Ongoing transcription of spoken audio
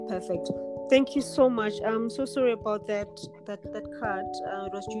Perfect. Thank you so much. I'm so sorry about that cut.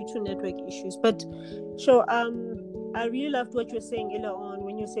 It was due to network issues. But sure, I really loved what you were saying earlier on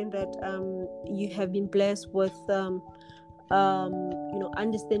when you're saying that you have been blessed with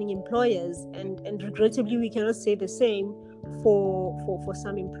understanding employers, and regrettably we cannot say the same for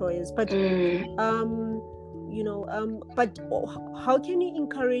some employers. But but how can you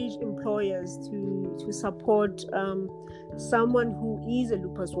encourage employers to support someone who is a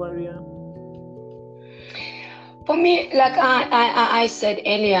lupus warrior? For me, like I said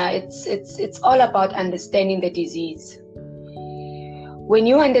earlier, it's all about understanding the disease. When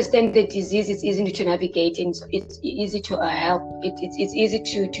you understand the disease, it's easy to navigate, and it's easy to help. It's easy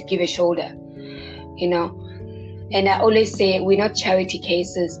to give a shoulder, And I always say we're not charity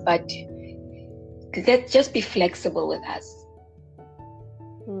cases, but let's just be flexible with us.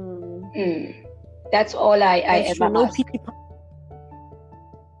 That's all I ever ask.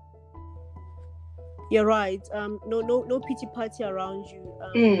 You're right. No pity party around you.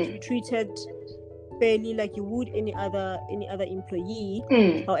 To be treated fairly like you would any other employee.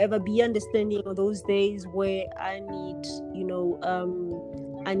 However, be understanding of those days where I need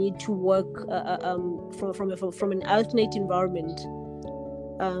to work from an alternate environment.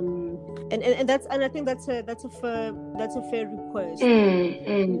 And I think that's a fair request.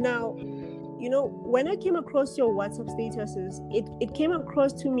 Now, when I came across your WhatsApp statuses, it came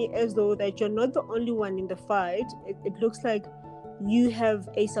across to me as though that you're not the only one in the fight. It looks like you have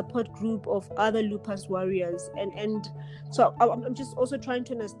a support group of other lupus warriors, and so I'm just also trying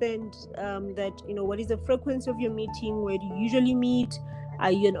to understand that what is the frequency of your meeting? Where do you usually meet?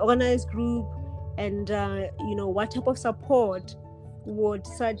 Are you an organized group? And what type of support would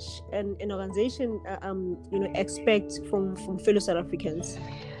such an organization expect from fellow South Africans?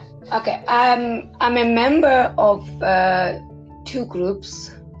 Okay, I'm a member of 2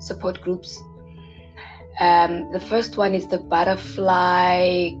 support groups. The first one is the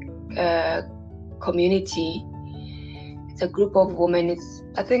Butterfly community. It's a group of women.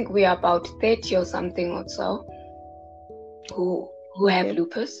 I think we are about 30 or something or so who have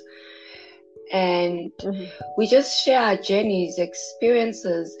lupus, and we just share our journeys,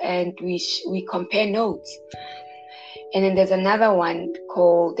 experiences, and we compare notes. And then there's another one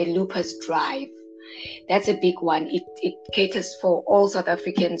called the Lupus Drive. That's a big one. It caters for all South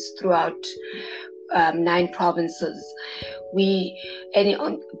Africans throughout 9 provinces.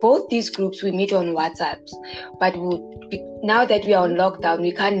 On both these groups, we meet on WhatsApp. But now that we are on lockdown,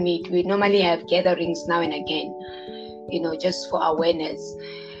 we can't meet. We normally have gatherings now and again, just for awareness.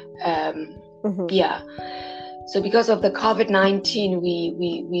 Yeah. So because of the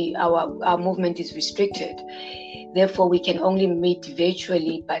COVID-19, our movement is restricted. Therefore, we can only meet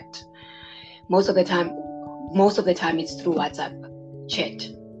virtually, but most of the time it's through WhatsApp chat.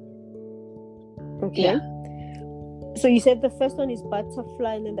 Okay. Yeah. So you said the first one is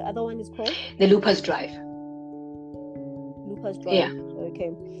Butterfly, and then the other one is called? The Lupus Drive. Lupus Drive. Yeah.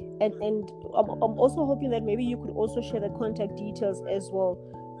 Okay. And I'm also hoping that maybe you could also share the contact details as well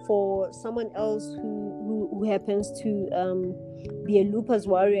for someone else who happens to be a lupus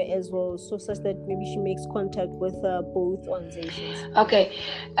warrior as well, so such that maybe she makes contact with both organizations. Okay.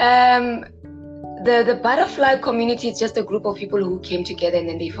 The Butterfly community is just a group of people who came together and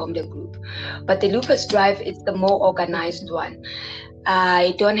then they formed a group. But the Lupus Drive is the more organized one.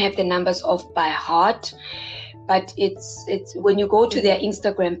 I don't have the numbers off by heart, but it's when you go to their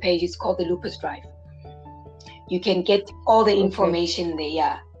Instagram page, it's called the Lupus Drive. You can get all the information there.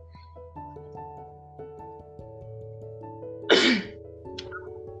 Yeah.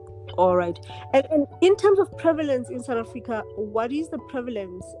 All right. And in terms of prevalence in South Africa, what is the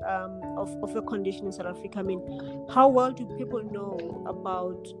prevalence of the condition in South Africa? I mean, how well do people know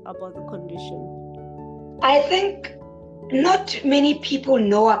about the condition? I think not many people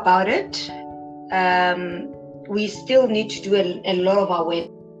know about it. We still need to do a lot of awareness.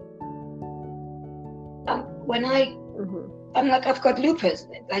 When I'm like, I've got lupus.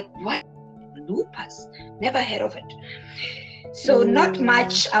 Like, what? Lupus? Never heard of it. So not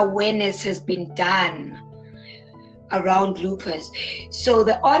much awareness has been done around lupus. So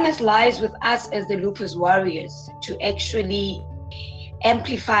the onus lies with us as the lupus warriors to actually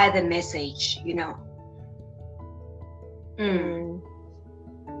amplify the message,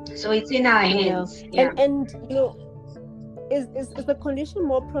 So it's in our hands. Yeah. And is the condition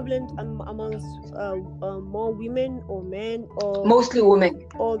more prevalent amongst more women or men, or mostly women?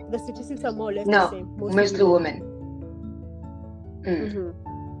 Or the statistics are more or less the same? Mostly women.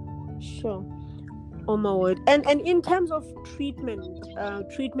 Sure. Oh my word! And in terms of treatment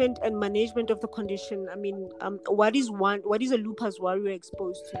and management of the condition, I mean, what is a lupus warrior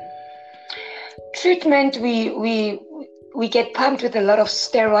exposed to? Treatment, we get pumped with a lot of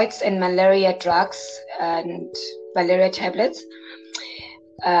steroids and malaria drugs and malaria tablets.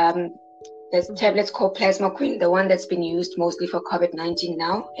 There's tablets called Plasmaquine, the one that's been used mostly for COVID-19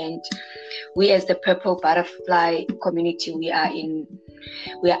 now. And we, as the Purple Butterfly community, we are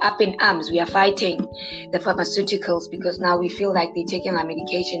up in arms. We are fighting the pharmaceuticals because now we feel like they're taking our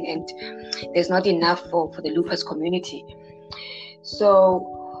medication and there's not enough for the lupus community.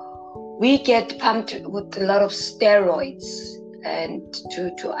 So we get pumped with a lot of steroids and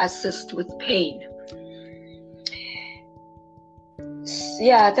to assist with pain.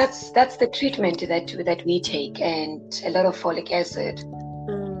 Yeah, that's the treatment that we take, and a lot of folic acid.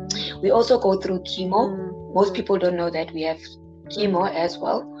 We also go through chemo. Most people don't know that we have chemo as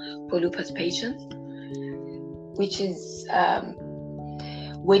well for lupus patients, which is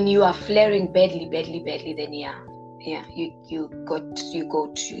when you are flaring badly, then you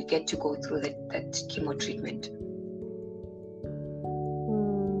get to go through that chemo treatment.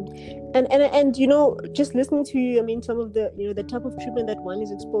 And just listening to you, I mean, some of the the type of treatment that one is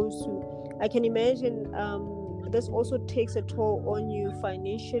exposed to, I can imagine this also takes a toll on you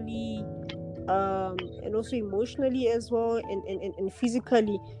financially, and also emotionally as well, and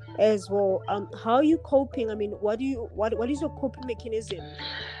physically as well. How are you coping? I mean, what is your coping mechanism?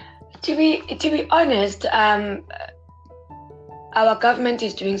 To be honest, our government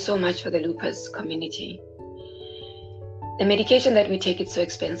is doing so much for the lupus community. The medication that we take is so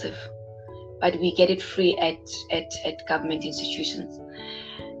expensive, but we get it free at government institutions.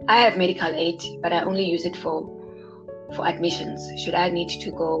 I have medical aid, but I only use it for admissions. Should I need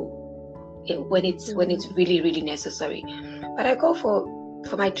to go when it's really, really necessary. But I go for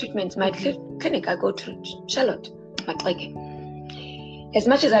my treatments, my clinic. I go to Charlotte, Maxeke. As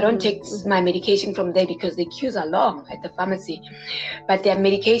much as I don't take my medication from there because the queues are long at the pharmacy, but there are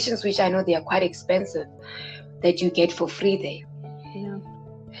medications which I know they are quite expensive that you get for free there. Yeah.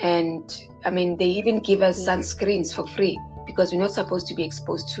 And I mean, they even give us sunscreens for free because we're not supposed to be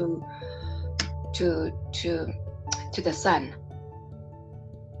exposed to the sun.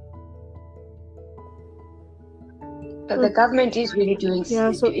 But the government is really doing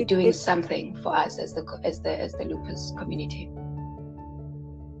something for us as the lupus community.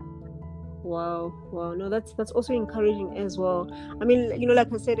 Wow. No, that's also encouraging as well. I mean,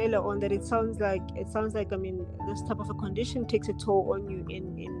 like I said earlier on, that it sounds like I mean, this type of a condition takes a toll on you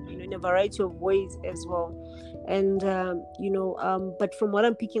in a variety of ways as well. And but from what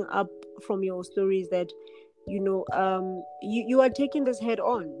I'm picking up from your stories, that you are taking this head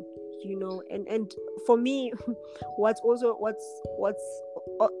on, and for me, what's also at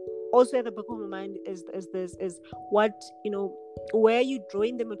the back of my mind is what, where are you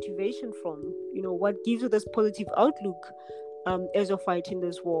drawing the motivation from? What gives you this positive outlook as you're fighting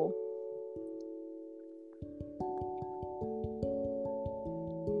this war?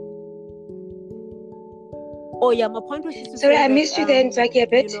 Oh yeah, my point was just to sorry, I missed you then, Zaki, a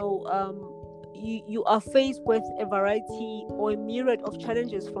bit. You are faced with a variety or a myriad of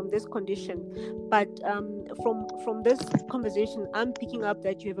challenges from this condition, but from this conversation, I'm picking up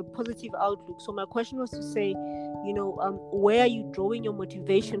that you have a positive outlook. So my question was to say, where are you drawing your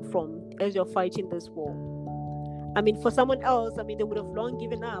motivation from as you're fighting this war? I mean, for someone else, I mean, they would have long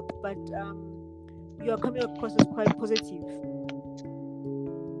given up, but you are coming across as quite positive.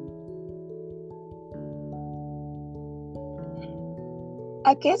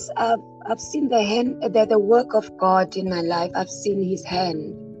 I guess I've seen the work of God in my life. I've seen His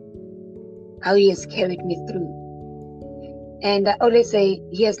hand, how He has carried me through. And I always say,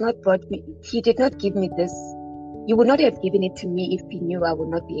 He did not give me this. He would not have given it to me if He knew I would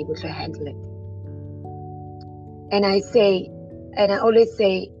not be able to handle it. And I always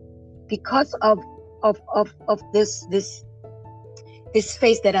say, because of this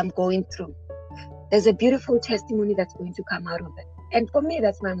phase that I'm going through, there's a beautiful testimony that's going to come out of it. And for me,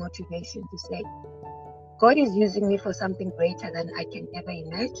 that's my motivation to say, God is using me for something greater than I can ever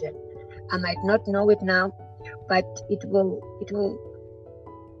imagine. I might not know it now, but it will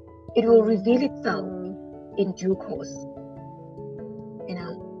reveal itself in due course.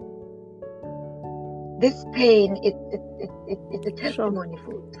 This pain, it's a testimony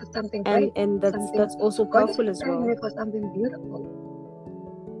for something great, and that's also powerful as well. God is preparing me for something beautiful.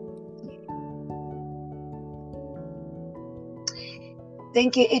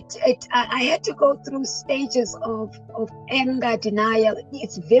 Thank you. I had to go through stages of anger, denial.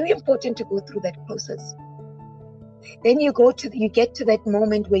 It's very important to go through that process. Then you get to that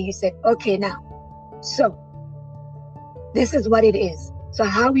moment where you say, okay, now So this is what it is. So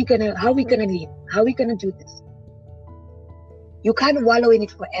how are we gonna live? How are we gonna do this? You can't wallow in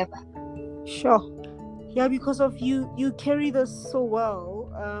it forever. Sure. Yeah, because of you carry this so well.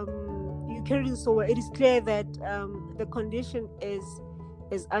 It is clear that the condition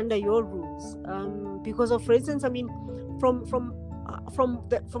is under your rules. Because of, for instance, I mean, from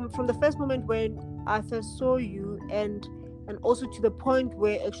the first moment when I first saw you, and also to the point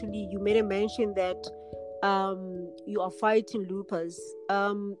where actually you made a mention that you are fighting lupus.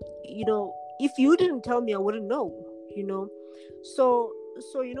 If you didn't tell me, I wouldn't know. So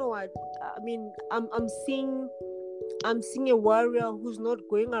you know what? I mean, I'm seeing a warrior who's not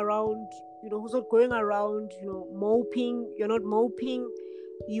going around, moping. You're not moping.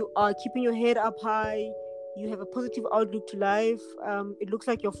 You are keeping your head up high. You have a positive outlook to life. It looks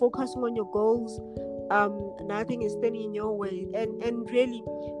like you're focusing on your goals. Nothing is standing in your way. And really,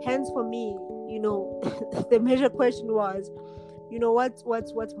 hence for me, the major question was,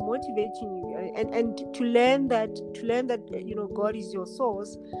 what's motivating you, and to learn that God is your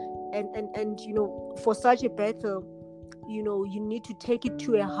source, and for such a battle, you need to take it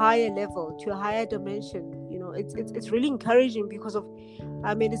to a higher level, to a higher dimension. It's really encouraging, because of,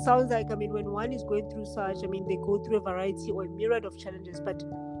 I mean, it sounds like, I mean, when one is going through such, I mean, they go through a variety or a myriad of challenges, but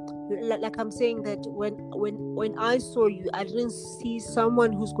like I'm saying, that when I saw you, I didn't see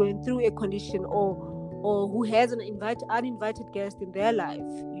someone who's going through a condition or who has an uninvited guest in their life.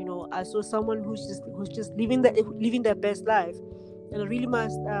 I saw someone who's just living their best life, and I really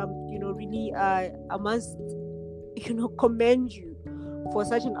must I must commend you for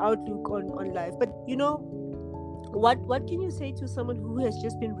such an outlook on life. But what can you say to someone who has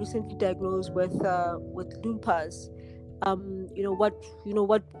just been recently diagnosed with lupus?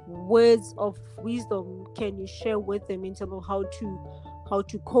 What words of wisdom can you share with them in terms of how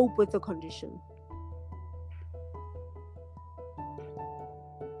to cope with the condition?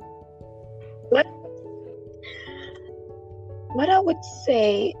 What I would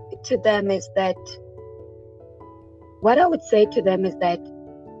say to them is that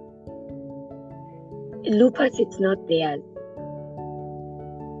lupus, it's not theirs.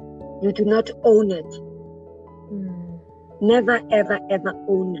 You do not own it. Never, ever, ever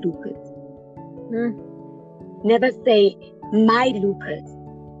own lupus. Never say my lupus,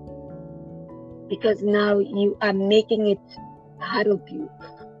 because now you are making it part of you.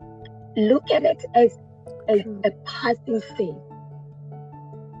 Look at it as a passing phase.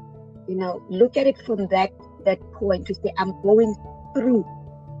 Look at it from that point to say, I'm going through.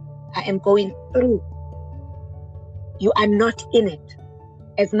 I am going through. You are not in it.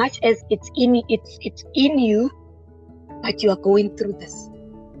 As much as it's in you, but you are going through this.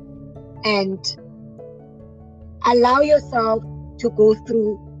 And allow yourself to go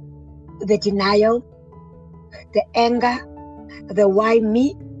through the denial, the anger, the why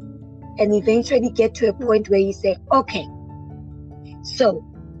me, and eventually get to a point where you say, okay, so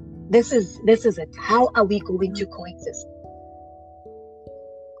this is it. How are we going to coexist?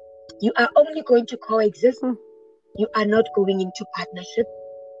 You are only going to coexist. You are not going into partnership.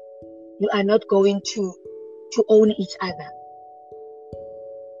 You are not going to own each other.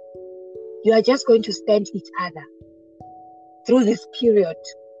 You are just going to stand each other through this period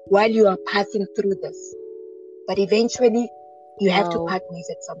while you are passing through this. But eventually, you have to part ways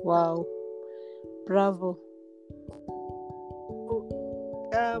at some point. Wow. Bravo.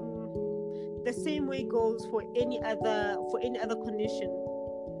 The same way goes for any other condition.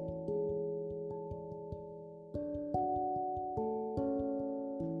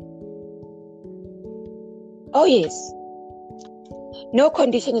 Oh yes. No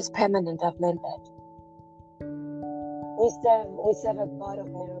condition is permanent. I've learned that. We serve a God of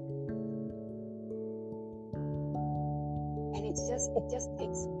miracles, and it just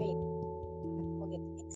takes faith.